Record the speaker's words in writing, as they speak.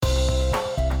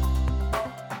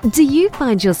Do you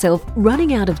find yourself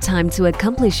running out of time to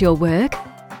accomplish your work?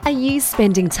 Are you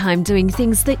spending time doing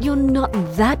things that you're not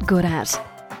that good at?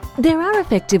 There are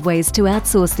effective ways to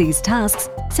outsource these tasks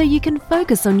so you can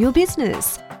focus on your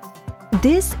business.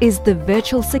 This is the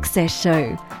Virtual Success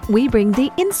Show. We bring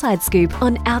the inside scoop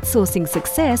on outsourcing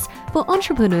success for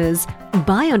entrepreneurs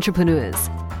by entrepreneurs.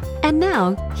 And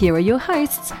now, here are your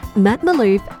hosts, Matt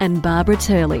Maloof and Barbara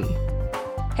Turley.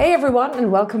 Hey everyone,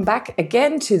 and welcome back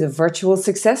again to the Virtual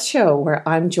Success Show, where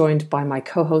I'm joined by my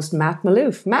co-host Matt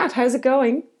Maloof. Matt, how's it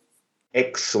going?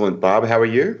 Excellent, Barb. How are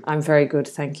you? I'm very good,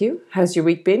 thank you. How's your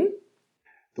week been?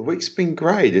 The week's been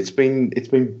great. It's been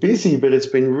busy, but it's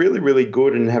been really, really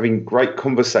good, and having great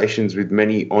conversations with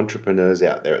many entrepreneurs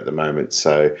out there at the moment.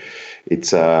 So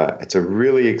it's a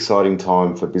really exciting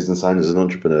time for business owners and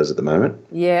entrepreneurs at the moment.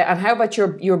 Yeah, and how about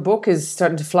your book is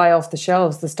starting to fly off the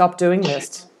shelves, the Stop Doing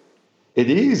list? It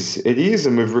is,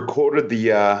 and we've recorded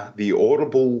the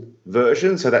Audible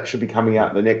version, so that should be coming out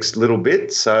in the next little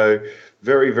bit. So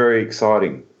very, very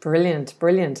exciting. Brilliant.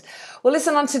 Well,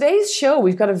 listen, on today's show,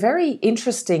 we've got a very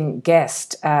interesting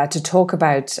guest to talk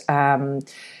about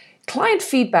client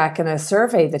feedback and a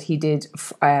survey that he did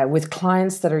with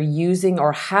clients that are using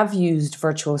or have used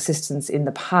virtual assistants in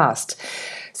the past.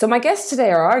 So our guest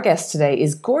today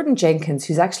is Gordon Jenkins,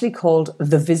 who's actually called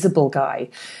the Visible Guy.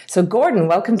 So Gordon,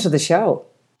 welcome to the show.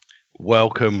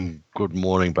 Welcome. Good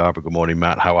morning, Barbara. Good morning,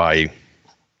 Matt. How are you?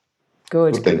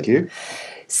 Good. Well, thank you.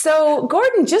 So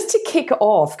Gordon, just to kick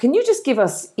off, can you just give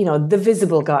us, the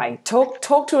Visible Guy?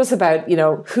 Talk to us about,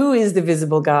 who is the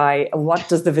Visible Guy? What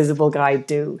does the Visible Guy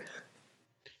do?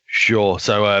 Sure.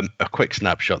 So a quick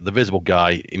snapshot. The Visible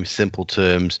Guy, in simple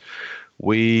terms,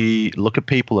 we look at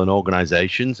people and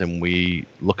organizations and we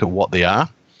look at what they are,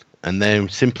 and then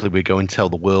simply we go and tell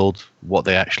the world what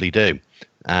they actually do.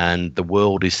 And the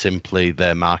world is simply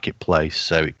their marketplace.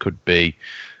 So it could be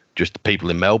just the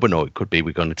people in Melbourne, or it could be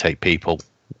we're going to take people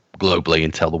globally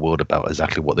and tell the world about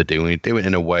exactly what they're doing. We do it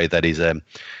in a way that is,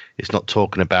 it's not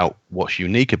talking about what's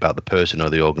unique about the person or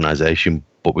the organization,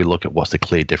 but we look at what's the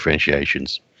clear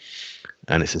differentiations.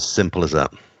 And it's as simple as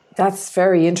that. That's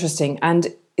very interesting.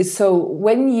 And so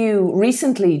when you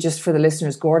recently, just for the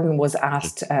listeners, Gordon was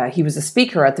asked, he was a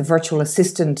speaker at the Virtual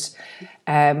Assistant,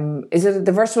 is it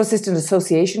the Virtual Assistant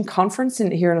Association conference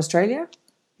here in Australia?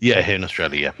 Yeah, here in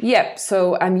Australia, yeah. Yeah,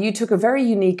 so you took a very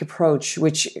unique approach,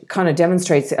 which kind of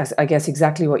demonstrates, I guess,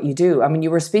 exactly what you do. I mean,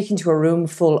 you were speaking to a room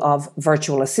full of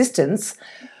virtual assistants,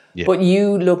 but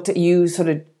you sort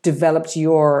of developed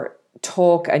your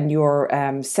talk and your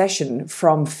session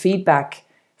from feedback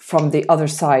from the other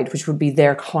side, which would be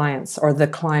their clients or the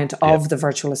client of the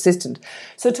virtual assistant.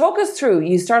 So talk us through,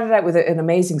 you started out with an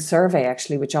amazing survey,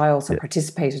 actually, which I also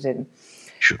participated in.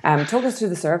 Sure. Talk us through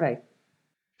the survey.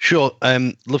 Sure.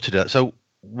 Love to do that. So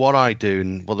what I do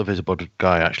and what the Visible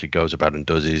Guy actually goes about and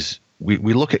does is we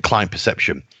look at client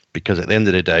perception, because at the end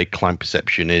of the day, client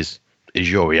perception is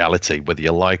your reality. Whether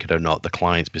you like it or not, the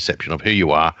client's perception of who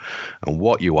you are and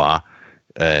what you are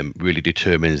really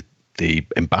determines the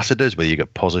ambassadors, whether you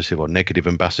get positive or negative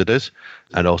ambassadors,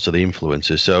 and also the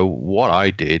influencers. So what I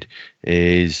did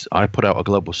is I put out a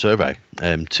global survey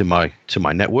to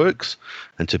my networks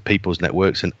and to people's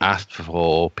networks, and asked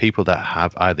for people that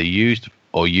have either used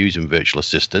or using virtual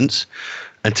assistants,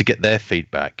 and to get their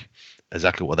feedback,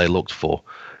 exactly what they looked for.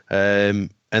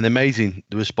 And the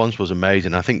response was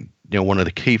amazing. I think one of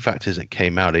the key factors that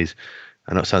came out is,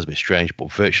 I know it sounds a bit strange,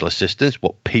 but virtual assistants,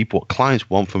 what clients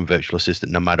want from virtual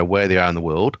assistant, no matter where they are in the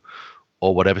world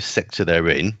or whatever sector they're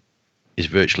in, is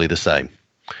virtually the same.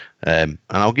 And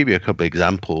I'll give you a couple of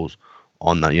examples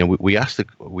on that. We asked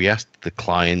the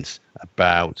clients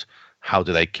about how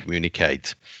do they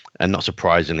communicate, and not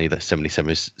surprisingly, that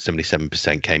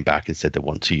 77% came back and said they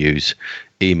want to use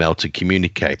email to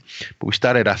communicate. But we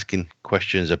started asking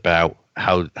questions about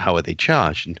how are they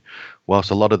charged, and whilst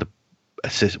a lot of the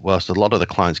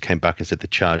clients came back and said they're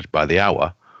charged by the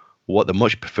hour, what they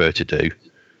much prefer to do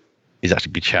is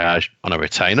actually be charged on a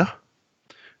retainer.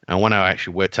 And when I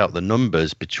actually worked out the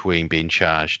numbers between being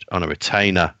charged on a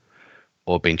retainer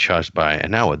or being charged by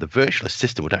an hour, the virtual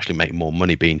assistant would actually make more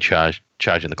money being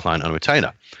charging the client on a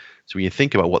retainer. So when you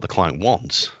think about what the client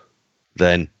wants,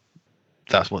 then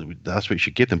that's what you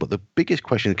should give them. But the biggest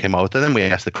question that came out, then we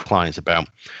asked the clients about,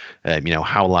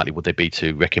 how likely would they be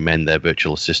to recommend their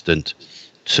virtual assistant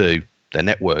to their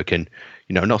network, and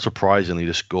not surprisingly,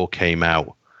 the score came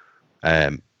out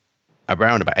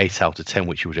around about 8 out of 10,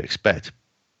 which you would expect.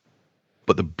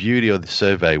 But the beauty of the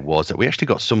survey was that we actually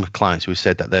got some clients who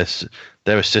said that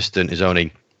their assistant is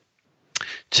only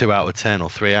 2 out of 10 or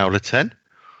 3 out of 10.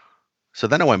 So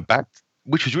then I went back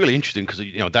which was really interesting because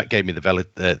that gave me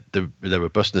the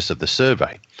robustness of the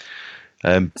survey.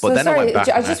 But so then sorry,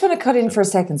 I just want to cut in so, for a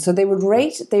second. So they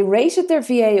rated their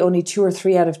VA only 2 or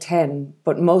 3 out of 10,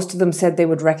 but most of them said they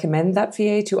would recommend that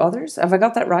VA to others. Have I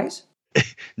got that right?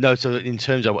 No. So in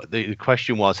terms of the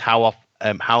question was, how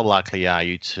likely are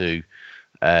you to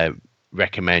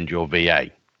recommend your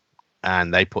VA?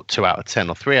 And they put 2 out of 10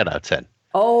 or 3 out of 10.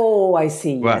 Oh, I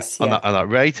see. Right, Yes, on yeah. that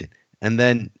rating. And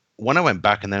then when I went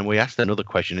back and then we asked another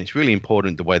question, it's really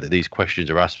important the way that these questions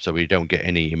are asked so we don't get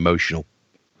any emotional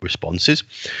responses.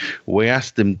 We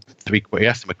asked them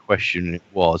a question, and it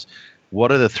was,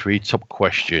 what are the 3 top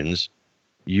questions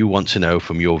you want to know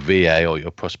from your VA or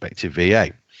your prospective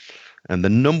VA? And the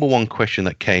number 1 question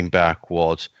that came back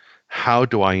was, how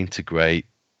do I integrate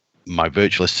my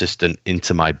virtual assistant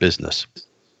into my business?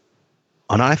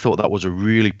 And I thought that was a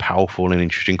really powerful and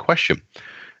interesting question.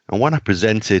 And when I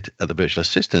presented at the Virtual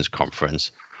Assistants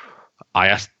Conference, I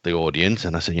asked the audience,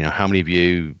 and I said, how many of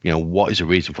you, what is the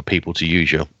reason for people to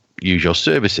use your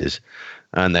services?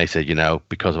 And they said,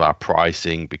 because of our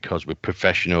pricing, because we're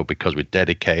professional, because we're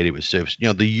dedicated with service,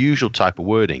 the usual type of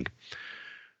wording.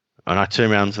 And I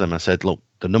turned around to them and I said, look,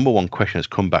 the number 1 question that's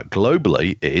come back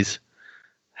globally is,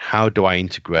 how do I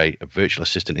integrate a virtual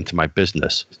assistant into my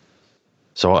business?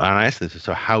 So I asked them,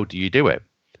 so how do you do it?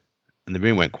 And the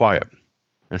room went quiet. And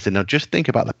I said, now just think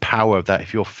about the power of that.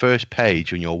 If your first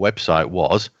page on your website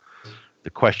was the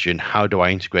question, how do I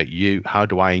integrate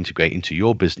into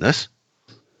your business?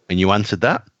 And you answered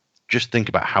that, just think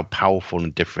about how powerful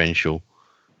and differential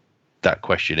that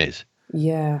question is.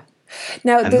 Yeah.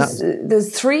 Now,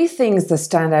 there's 3 things that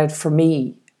stand out for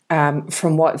me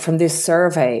from this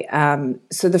survey.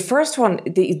 So the first one,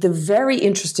 the very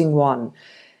interesting one,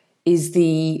 is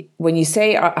when you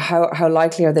say how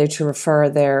likely are they to refer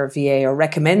their VA or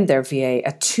recommend their VA,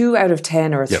 a 2 out of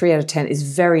 10 or a 3 out of 10 is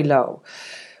very low,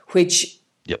 which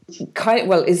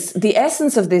is the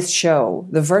essence of this show,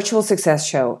 the Virtual Success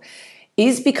Show,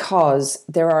 is because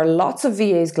there are lots of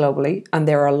VAs globally and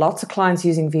there are lots of clients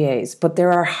using VAs, but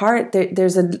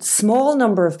there's a small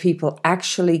number of people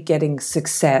actually getting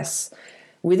success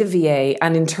with a VA,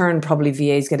 and in turn probably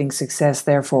VAs getting success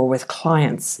therefore with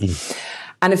clients.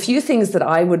 And a few things that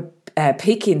I would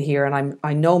pick in here, and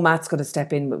I know Matt's going to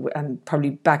step in and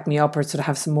probably back me up or sort of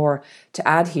have some more to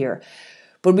add here.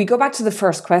 But we go back to the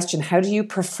first question. How do you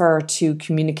prefer to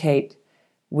communicate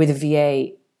with a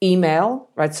VA? Email,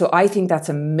 right? So I think that's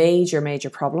a major,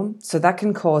 major problem. So that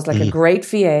can cause a great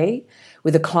VA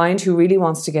with a client who really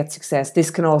wants to get success. This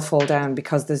can all fall down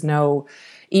because there's no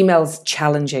emails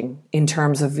challenging in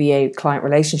terms of VA client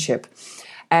relationship.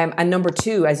 And number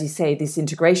 2, as you say, this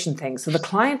integration thing. So the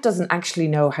client doesn't actually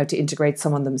know how to integrate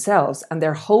someone themselves, and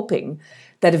they're hoping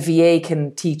that a VA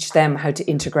can teach them how to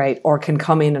integrate or can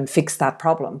come in and fix that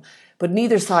problem. But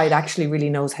neither side actually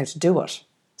really knows how to do it.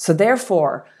 So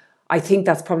therefore, I think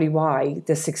that's probably why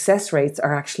the success rates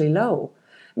are actually low.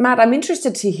 Matt, I'm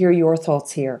interested to hear your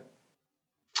thoughts here.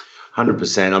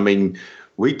 100%. I mean,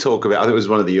 we talk about, I think it was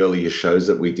one of the earlier shows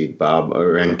that we did, Barb,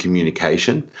 around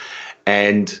communication.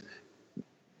 And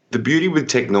the beauty with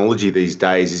technology these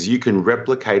days is you can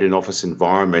replicate an office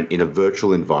environment in a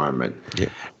virtual environment. Yeah.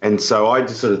 And so I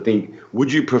just sort of think,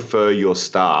 would you prefer your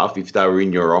staff, if they were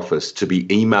in your office, to be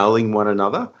emailing one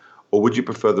another? Or would you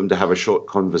prefer them to have a short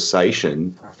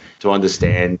conversation to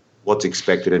understand what's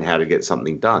expected and how to get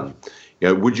something done?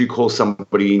 Would you call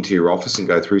somebody into your office and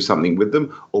go through something with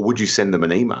them, or would you send them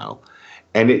an email?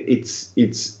 And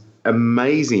it's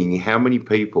amazing how many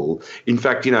people. In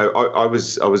fact, I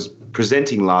was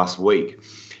presenting last week,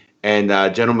 and a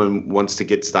gentleman wants to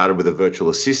get started with a virtual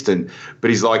assistant,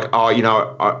 but he's like,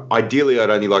 ideally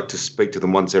I'd only like to speak to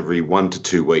them once every 1 to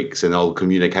 2 weeks, and I'll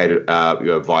communicate it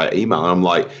via email. And I'm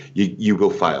like, you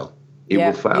will fail. It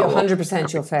will fail.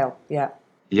 100% you'll fail. Yeah.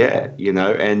 Yeah,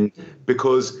 and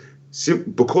because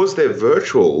they're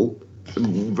virtual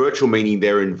meaning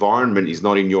their environment is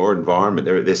not in your environment,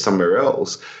 they're somewhere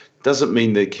else, doesn't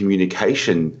mean the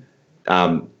communication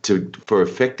for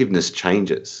effectiveness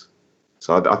changes.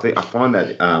 So I find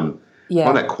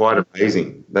that quite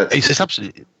amazing. That's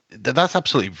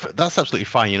absolutely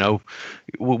fine.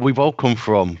 We've all come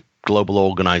from global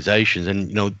organizations,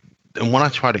 and and when I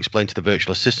try to explain to the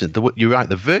virtual assistant, you're right,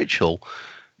 the virtual,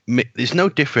 it's no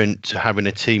different to having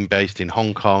a team based in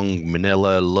Hong Kong,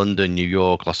 Manila, London, New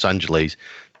York, Los Angeles.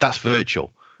 That's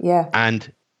virtual. Yeah.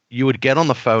 And you would get on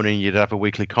the phone and you'd have a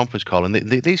weekly conference call. And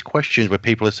these questions where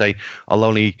people are saying, I'll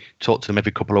only talk to them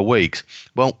every couple of weeks.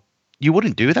 Well, you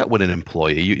wouldn't do that with an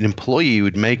employee. An employee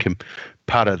would make him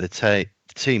part of the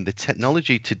team. The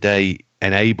technology today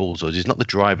enables us. It's not the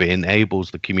driver. It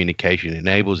enables the communication. It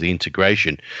enables the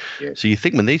integration. Yeah. So you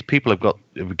think when these people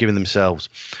have given themselves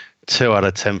 2 out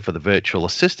of 10 for the virtual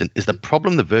assistant, is the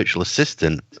problem the virtual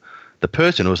assistant, the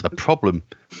person, or is the problem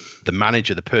the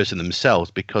manager, the person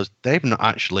themselves, because they've not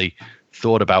actually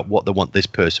thought about what they want this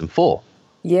person for.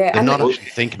 Yeah, they're not actually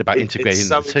thinking about integrating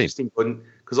the team.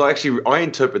 Because I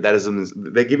interpret that as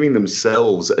they're giving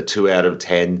themselves a 2 out of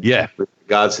 10 with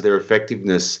regards to their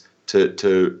effectiveness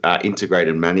to integrate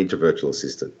and manage a virtual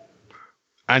assistant.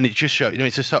 And it just shows,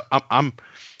 it's just so I'm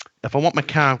if I want my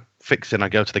car fixing, I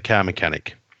go to the car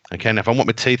mechanic. Okay, and if I want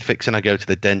my teeth fixing, I go to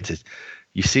the dentist.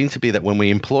 You seem to be that when we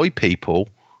employ people,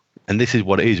 and this is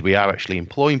what it is, we are actually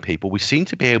employing people, we seem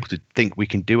to be able to think we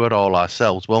can do it all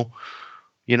ourselves. Well,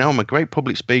 I'm a great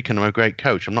public speaker and I'm a great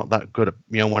coach. I'm not that good at,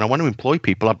 when I want to employ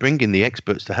people, I bring in the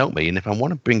experts to help me. And if I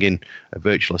want to bring in a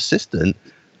virtual assistant,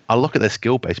 I look at their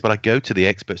skill base, but I go to the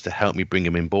experts to help me bring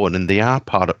them in board. And they are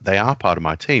part of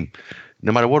my team.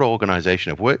 No matter what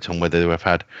organization I've worked on, whether I've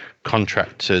had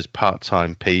contractors,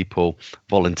 part-time people,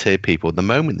 volunteer people, the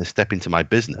moment they step into my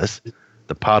business,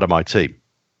 they're part of my team.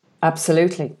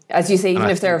 Absolutely. As you say,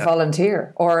 even if they're a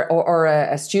volunteer or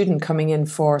a student coming in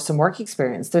for some work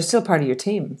experience, they're still part of your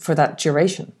team for that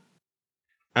duration.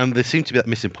 And there seems to be that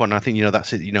missing point. And I think,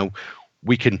 that's it.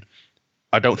 We can,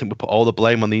 I don't think we put all the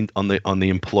blame on the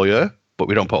employer, but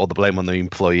we don't put all the blame on the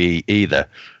employee either.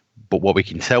 But what we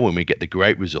can tell when we get the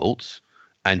great results,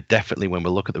 and definitely when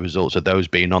we look at the results of those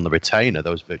being on the retainer,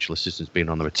 those virtual assistants being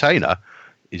on the retainer,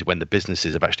 is when the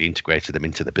businesses have actually integrated them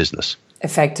into the business.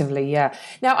 Effectively, yeah.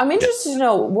 Now, I'm interested to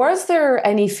know, was there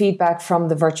any feedback from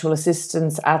the virtual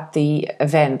assistants at the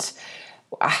event,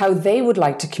 how they would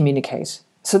like to communicate?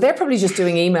 So they're probably just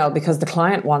doing email because the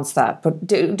client wants that. But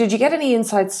did you get any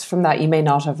insights from that? You may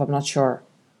not have, I'm not sure.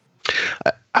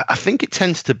 I think it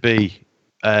tends to be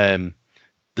the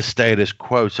status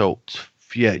quo. So,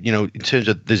 in terms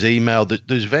of there's email,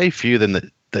 there's very few of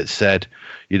them that said,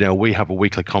 we have a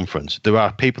weekly conference. There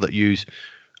are people that use,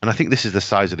 and I think this is the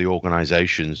size of the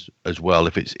organizations as well.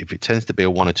 If it tends to be a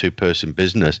 1 or 2 person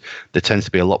business, there tends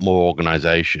to be a lot more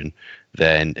organization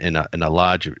than in a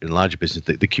larger business.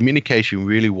 The communication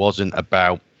really wasn't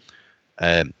about,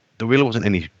 there really wasn't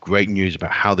any great news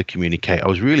about how they communicate. I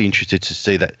was really interested to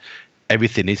see that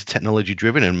everything is technology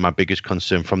driven, and my biggest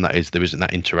concern from that is there isn't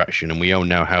that interaction. And we all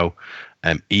know how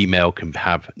email can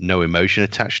have no emotion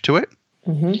attached to it.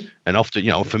 Mm-hmm. And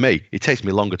often, for me, it takes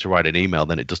me longer to write an email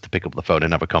than it does to pick up the phone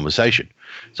and have a conversation.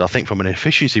 So I think from an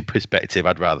efficiency perspective,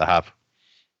 I'd rather have.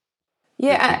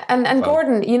 Yeah, and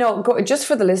Gordon, just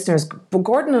for the listeners,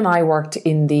 Gordon and I worked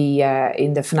in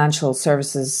the financial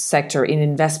services sector, in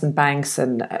investment banks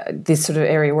and this sort of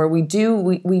area where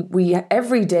we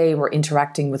every day we're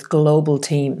interacting with global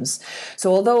teams.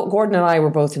 So although Gordon and I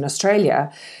were both in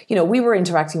Australia, we were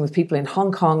interacting with people in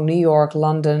Hong Kong, New York,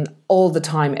 London, all the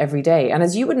time, every day. And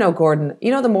as you would know, Gordon,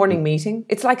 the morning meeting,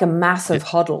 it's like a massive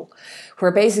huddle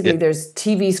where basically there's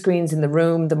TV screens in the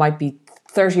room. There might be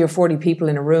 30 or 40 people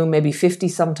in a room, maybe 50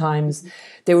 sometimes.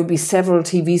 There would be several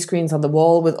TV screens on the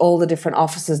wall with all the different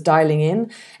offices dialing in.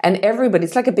 And everybody,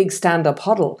 it's like a big stand-up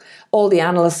huddle. All the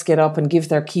analysts get up and give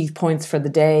their key points for the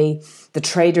day. The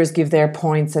traders give their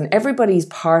points. And everybody's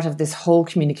part of this whole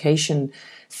communication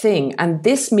thing. And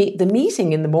the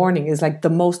meeting in the morning is like the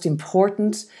most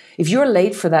important. If you're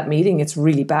late for that meeting, it's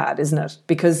really bad, isn't it?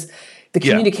 Because the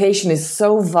communication is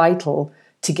so vital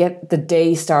to get the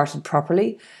day started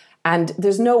properly. And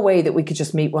there's no way that we could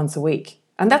just meet once a week.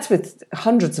 And that's with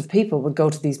hundreds of people would go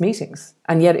to these meetings.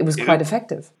 And yet it was quite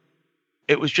effective.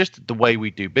 It was just the way we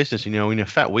do business. In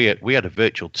fact, we had a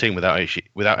virtual team without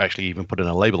actually even putting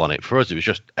a label on it. For us, it was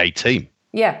just a team.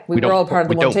 Yeah, we were all part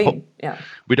of the one team.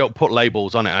 We don't put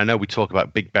labels on it. I know we talk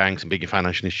about big banks and big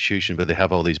financial institutions, but they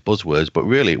have all these buzzwords. But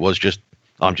really, it was just,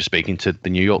 I'm just speaking to the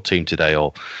New York team today,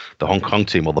 or the Hong Kong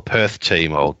team, or the Perth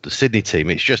team, or the Sydney team.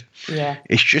 It's just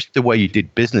the way you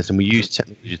did business, and we use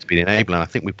technology to be enabling. I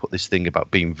think we put this thing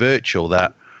about being virtual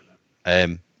that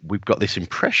we've got this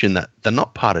impression that they're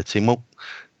not part of the team. Well,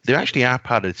 they actually are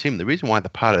part of the team. The reason why they're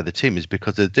part of the team is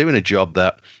because they're doing a job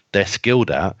that they're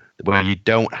skilled at, where you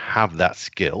don't have that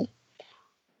skill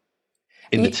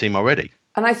in the team already.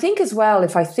 And I think as well,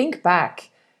 if I think back,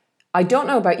 I don't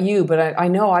know about you, but I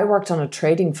know I worked on a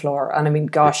trading floor. And I mean,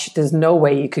 gosh, there's no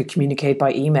way you could communicate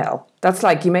by email. That's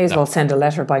like, you may as well send a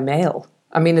letter by mail.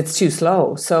 I mean, it's too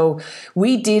slow. So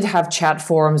we did have chat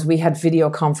forums. We had video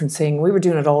conferencing. We were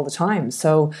doing it all the time.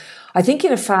 So I think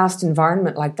in a fast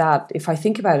environment like that, if I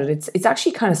think about it, it's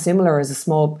actually kind of similar as a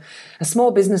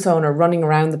small business owner running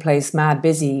around the place, mad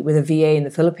busy with a VA in the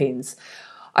Philippines.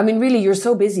 I mean, really, you're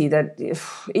so busy that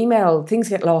email, things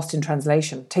get lost in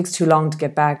translation. It takes too long to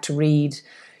get back to read.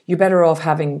 You're better off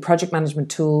having project management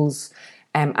tools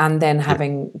and then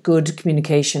having good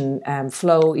communication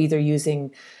flow, either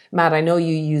using, Matt, I know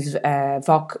you use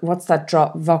what's that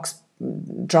Dropbox,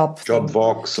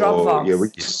 we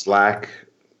use Slack.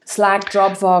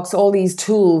 Dropbox, all these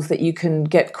tools that you can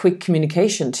get quick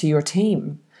communication to your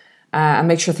team and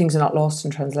make sure things are not lost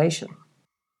in translation.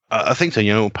 I think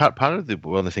so. Part of the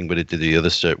one thing when I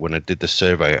did when I did the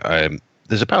survey,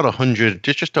 there's about 100,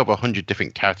 just over 100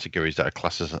 different categories that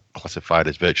are classified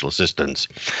as virtual assistants.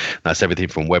 That's everything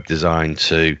from web design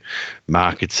to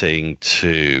marketing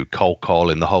to cold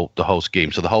calling, the whole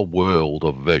scheme. So the whole world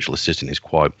of virtual assistant is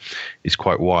quite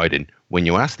wide. And when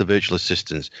you ask the virtual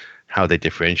assistants how they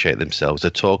differentiate themselves,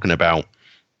 they're talking about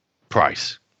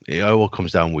price. It all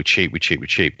comes down, we're cheap.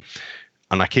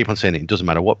 And I keep on saying it doesn't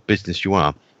matter what business you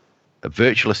are. A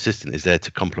virtual assistant is there to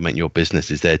complement your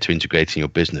business, is there to integrate in your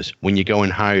business. When you go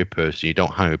and hire a person, you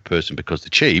don't hire a person because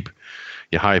they're cheap.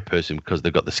 You hire a person because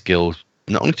they've got the skills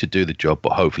not only to do the job,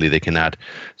 but hopefully they can add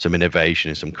some innovation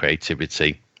and some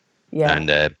creativity. Yeah.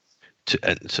 And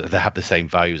so they have the same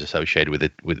values associated with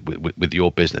it, with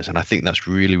your business. And I think that's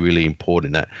really, really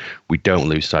important that we don't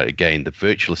lose sight. Again, the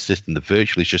virtual assistant, the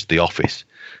virtual is just the office.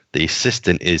 The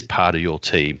assistant is part of your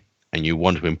team. And you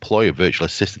want to employ a virtual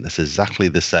assistant that's exactly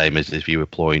the same as if you're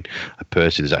employing a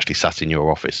person who's actually sat in your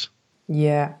office.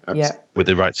 Yeah. With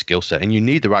the right skill set. And you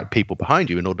need the right people behind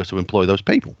you in order to employ those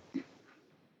people.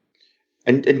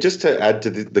 And just to add to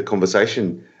the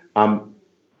conversation,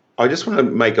 I just want to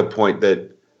make a point that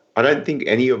I don't think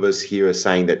any of us here are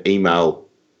saying that email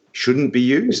shouldn't be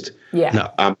used. Yeah.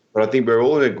 No. But I think we're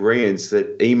all in agreement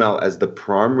that email as the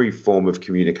primary form of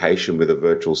communication with a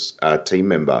virtual team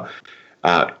member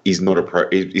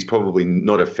is probably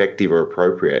not effective or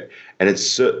appropriate, and it's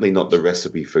certainly not the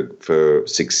recipe for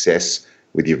success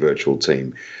with your virtual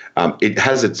team. It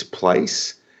has its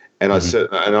place, and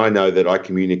I know that I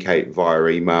communicate via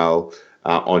email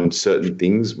on certain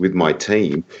things with my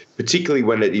team, particularly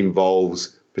when it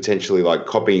involves potentially like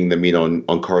copying them in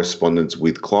on correspondence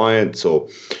with clients or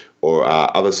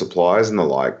other suppliers and the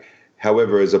like.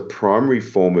 However, as a primary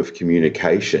form of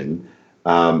communication,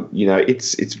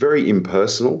 it's very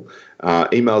impersonal.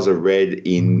 Emails are read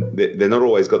they're not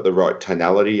always got the right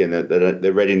tonality, and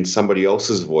they're read in somebody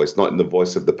else's voice, not in the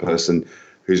voice of the person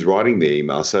who's writing the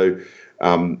email. So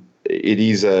it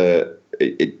is a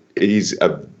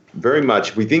very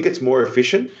much, we think it's more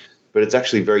efficient, but it's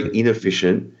actually very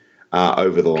inefficient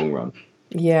over the long run.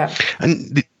 Yeah.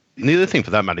 And the other thing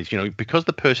for that, Matt, is, because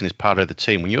the person is part of the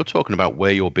team, when you're talking about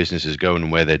where your business is going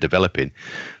and where they're developing,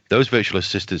 those virtual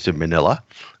assistants in Manila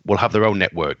will have their own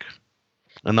network.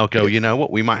 And they'll go, you know what,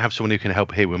 we might have someone who can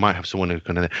help here. We might have someone who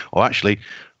can, or actually,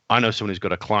 I know someone who's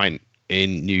got a client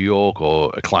in New York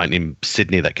or a client in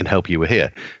Sydney that can help you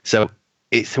here. So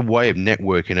it's a way of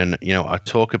networking. And, I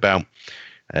talk about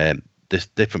there's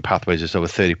different pathways. There's over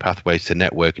 30 pathways to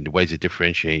network and the ways to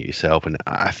differentiate yourself. And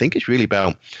I think it's really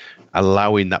about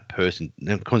allowing that person,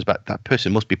 and it comes back, that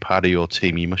person must be part of your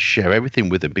team. You must share everything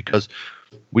with them, because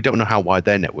we don't know how wide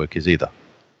their network is either.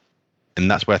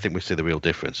 And that's where I think we see the real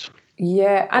difference.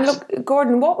 Yeah. And look,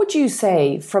 Gordon, what would you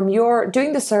say from your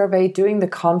doing the survey, doing the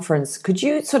conference? Could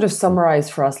you sort of summarize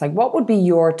for us, like, what would be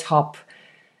your top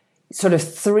sort of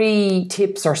 3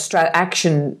 tips or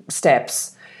action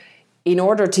steps in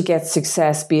order to get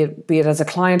success, be it as a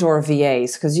client or a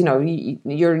VAs? Because, you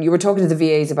were talking to the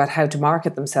VAs about how to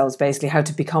market themselves, basically how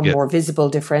to become more visible,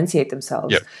 differentiate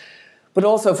themselves. Yep. But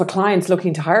also for clients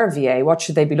looking to hire a VA, what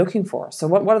should they be looking for? So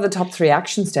what are the top 3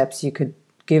 action steps you could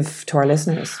give to our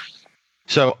listeners?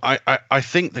 So I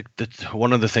think that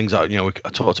one of the things that, I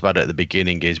talked about at the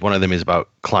beginning is one of them is about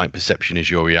client perception is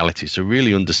your reality. So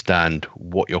really understand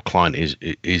what your client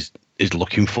is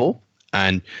looking for.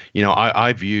 And,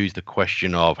 I've used the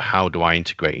question of how do I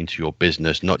integrate into your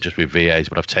business, not just with VAs,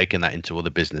 but I've taken that into other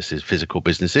businesses, physical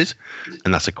businesses.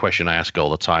 And that's a question I ask all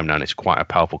the time now, and it's quite a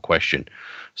powerful question.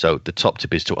 So the top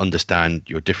tip is to understand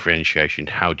your differentiation.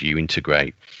 How do you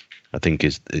integrate? I think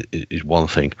is one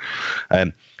thing.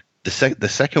 The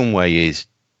second way is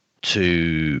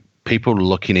to people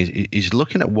looking is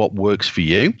looking at what works for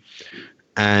you.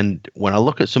 And when I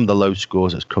look at some of the low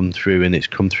scores that's come through, and it's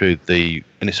come through and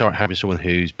it's all right having someone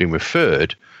who's been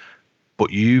referred,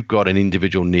 but you've got an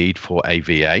individual need for a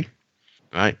VA,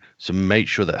 right? So make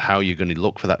sure that how you're going to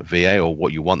look for that VA or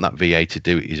what you want that VA to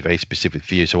do is very specific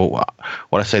for you. So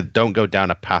what I say, don't go down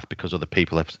a path because other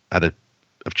people have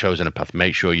chosen a path.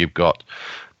 Make sure you've got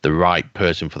the right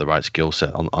person for the right skill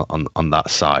set on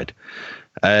that side.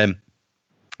 And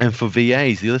And for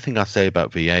VAs, the other thing I say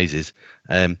about VAs is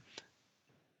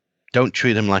don't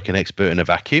treat them like an expert in a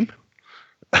vacuum.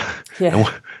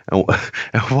 Yeah. and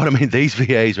what I mean, these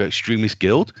VAs are extremely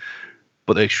skilled,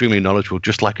 but they're extremely knowledgeable,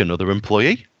 just like another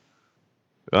employee,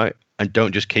 right? And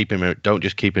don't just keep him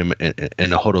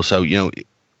in a huddle. So,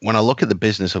 when I look at the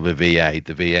business of a VA,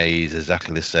 the VA is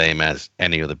exactly the same as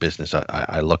any other business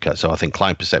I look at. So I think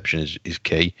client perception is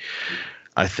key.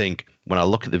 I think when I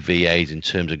look at the VAs in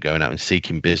terms of going out and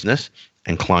seeking business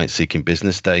and clients seeking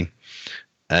business, they're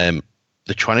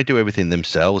trying to do everything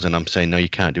themselves. And I'm saying, no, you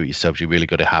can't do it yourselves. You really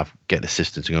got to get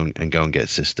assistance and go and get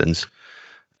assistance.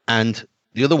 And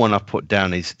the other one I've put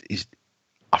down is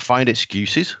I find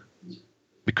excuses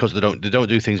because they don't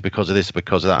do things because of this,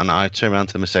 because of that. And I turn around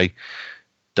to them and say,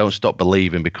 don't stop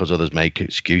believing because others make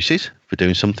excuses for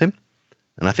doing something.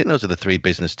 And I think those are the 3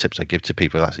 business tips I give to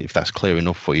people. If that's clear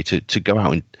enough for you to go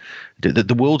out and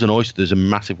the world's an oyster. There's a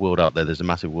massive world out there. There's a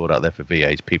massive world out there for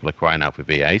VAs. People are crying out for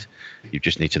VAs. You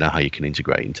just need to know how you can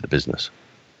integrate into the business.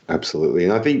 Absolutely.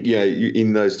 And I think,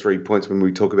 in those 3 points, when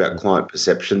we talk about client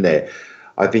perception there,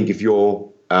 I think if you're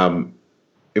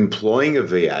employing a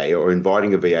VA or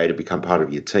inviting a VA to become part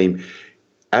of your team,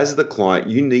 as the client,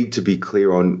 you need to be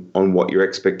clear on what your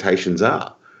expectations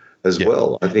are as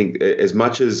well. I think as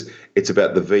much as it's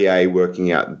about the VA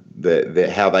working out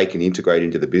how they can integrate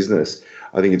into the business,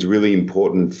 I think it's really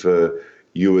important for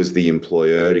you as the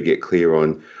employer to get clear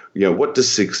on, what does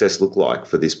success look like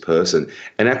for this person,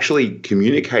 and actually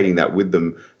communicating that with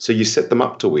them so you set them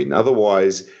up to win.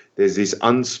 Otherwise, there's this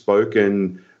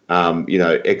unspoken,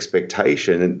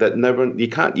 expectation, and that you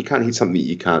can't hit something that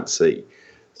you can't see.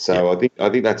 So I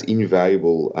think that's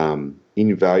invaluable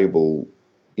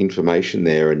information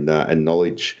there and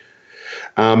knowledge.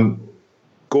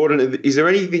 Gordon, is there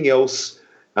anything else,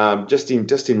 just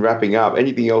in wrapping up,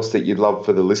 anything else that you'd love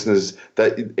for the listeners,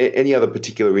 any other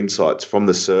particular insights from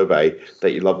the survey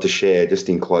that you'd love to share just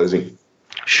in closing?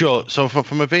 Sure. So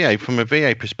from a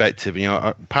VA perspective,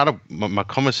 part of my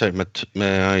conversation,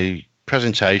 my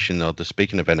presentation or the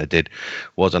speaking event I did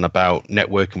was on about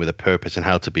networking with a purpose and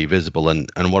how to be visible. And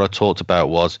what I talked about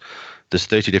was there's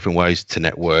 30 different ways to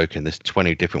network and there's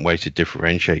 20 different ways to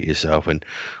differentiate yourself. And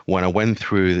when I went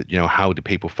through, how do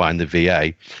people find the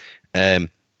VA,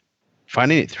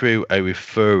 finding it through a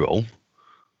referral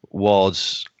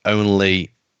was only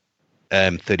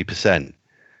 30%.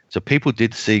 So people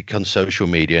did seek on social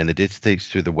media and they did seek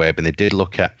through the web and they did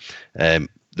look at, they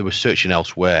were searching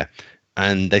elsewhere.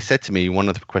 And they said to me, one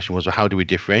of the questions was, well, how do we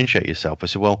differentiate yourself? I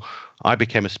said, well, I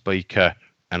became a speaker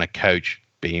and a coach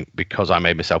because I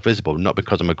made myself visible, not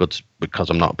because I'm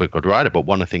not a good writer. But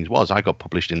one of the things was I got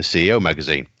published in the CEO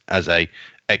magazine as a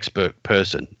expert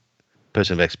person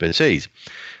of expertise.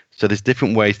 So there's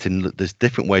different ways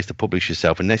to publish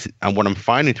yourself. And what I'm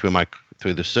finding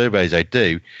through the surveys I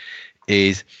do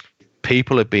is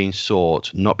people are being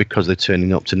sought not because they're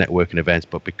turning up to networking events,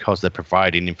 but because they're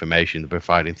providing information, they're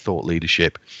providing thought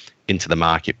leadership into the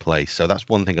marketplace. So that's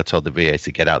one thing I told the VAs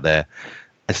to get out there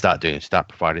and start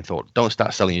providing thought. Don't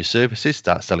start selling your services,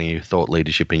 start selling your thought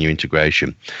leadership and your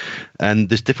integration. And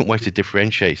there's different ways to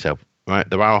differentiate yourself, right?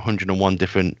 There are 101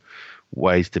 different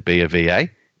ways to be a VA.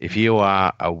 If you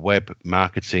are a web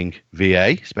marketing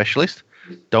VA specialist,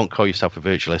 don't call yourself a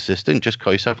virtual assistant, just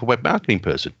call yourself a web marketing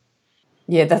person.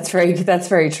 Yeah, that's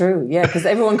very true. Yeah, because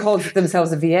everyone calls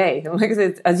themselves a VA.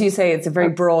 As you say, it's a very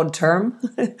broad term.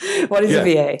 What is a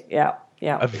VA? Yeah.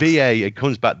 A VA, it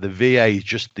comes back, the VA is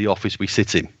just the office we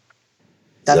sit in.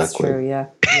 That's true, yeah.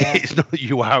 It's not that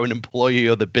you are an employee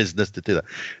of the business to do that.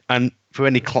 And for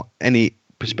any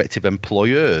prospective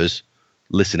employers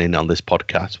listening on this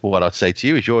podcast, what I'd say to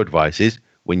you is your advice is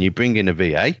when you bring in a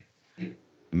VA,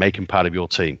 make him part of your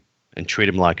team and treat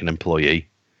him like an employee.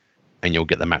 And you'll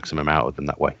get the maximum out of them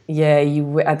that way. Yeah,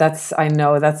 I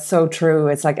know that's so true.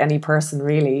 It's like any person,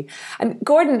 really. And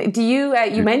Gordon, do you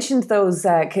you mentioned those?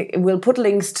 We'll put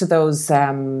links to those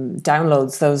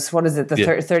downloads. Those, what is it?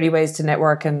 30 ways to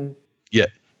network and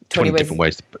 20 different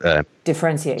ways to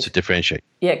differentiate. To differentiate.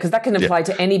 Yeah, because that can apply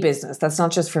to any business. That's not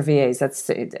just for VAs.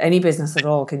 That's any business at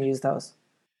all can use those.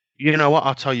 You know what?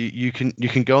 I'll tell you. You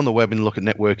can go on the web and look at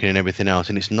networking and everything else,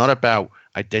 and it's not about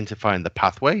identifying the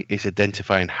pathway. It's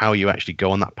identifying how you actually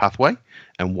go on that pathway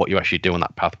and what you actually do on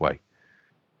that pathway.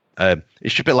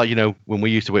 It's a bit like, when we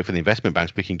used to work for the investment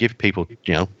banks, we can give people,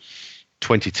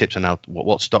 20 tips on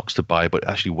what stocks to buy, but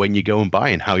actually when you go and buy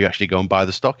and how you actually go and buy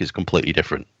the stock is completely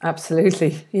different.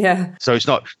 Absolutely, yeah. So it's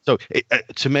not. So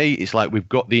to me, it's like we've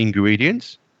got the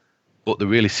ingredients, but the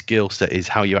really skill set is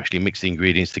how you actually mix the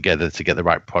ingredients together to get the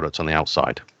right product on the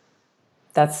outside.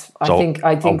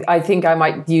 I think I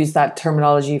might use that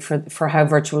terminology for how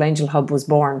Virtual Angel Hub was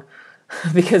born.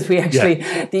 Because we actually,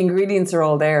 the ingredients are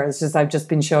all there. It's just, I've just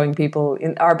been showing people,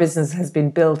 our business has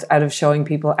been built out of showing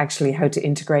people actually how to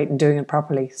integrate and doing it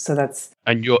properly. So that's.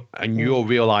 And your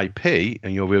real IP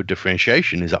and your real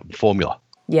differentiation is that formula.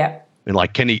 Yeah. And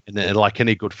like any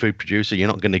good food producer, you're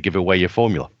not going to give away your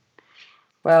formula.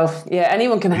 Well, yeah,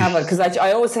 anyone can have it, because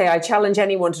I always say I challenge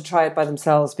anyone to try it by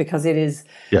themselves, because it is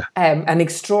an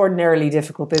extraordinarily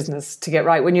difficult business to get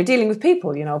right when you're dealing with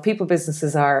people. You know, people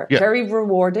businesses are very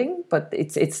rewarding, but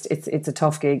it's a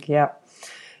tough gig. Yeah,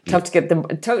 tough to get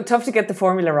the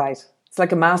formula right. It's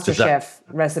like a MasterChef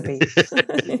recipe.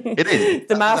 It is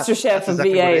the MasterChef of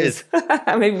VAs.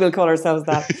 Maybe we'll call ourselves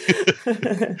that.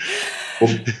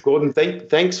 Well, Gordon,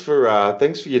 thanks for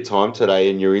your time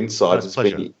today and your insights. It's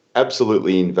been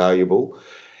absolutely invaluable.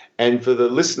 And for the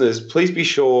listeners, please be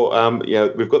sure,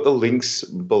 we've got the links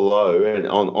below and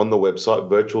on the website,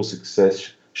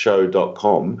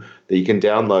 virtualsuccessshow.com, that you can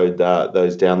download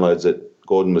those downloads that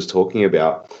Gordon was talking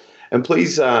about. And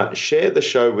please share the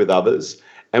show with others.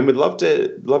 And we'd love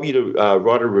you to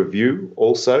write a review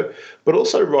also, but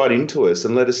also write into us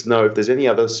and let us know if there's any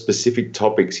other specific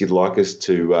topics you'd like us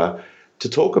to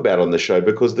talk about on the show,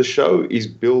 because the show is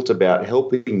built about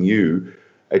helping you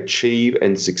achieve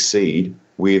and succeed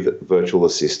with virtual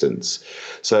assistants.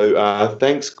 So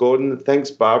thanks, Gordon.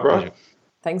 Thanks, Barbara.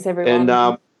 Thanks, everyone.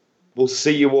 And we'll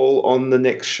see you all on the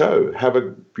next show. Have a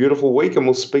beautiful week, and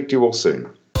we'll speak to you all soon.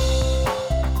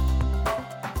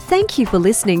 Thank you for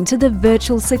listening to the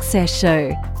Virtual Success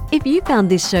Show. If you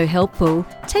found this show helpful,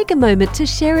 take a moment to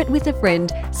share it with a friend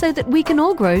so that we can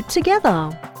all grow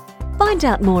together. Find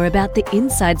out more about the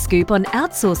inside scoop on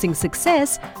outsourcing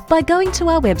success by going to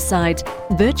our website,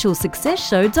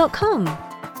 virtualsuccessshow.com.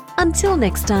 Until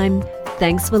next time,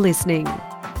 thanks for listening.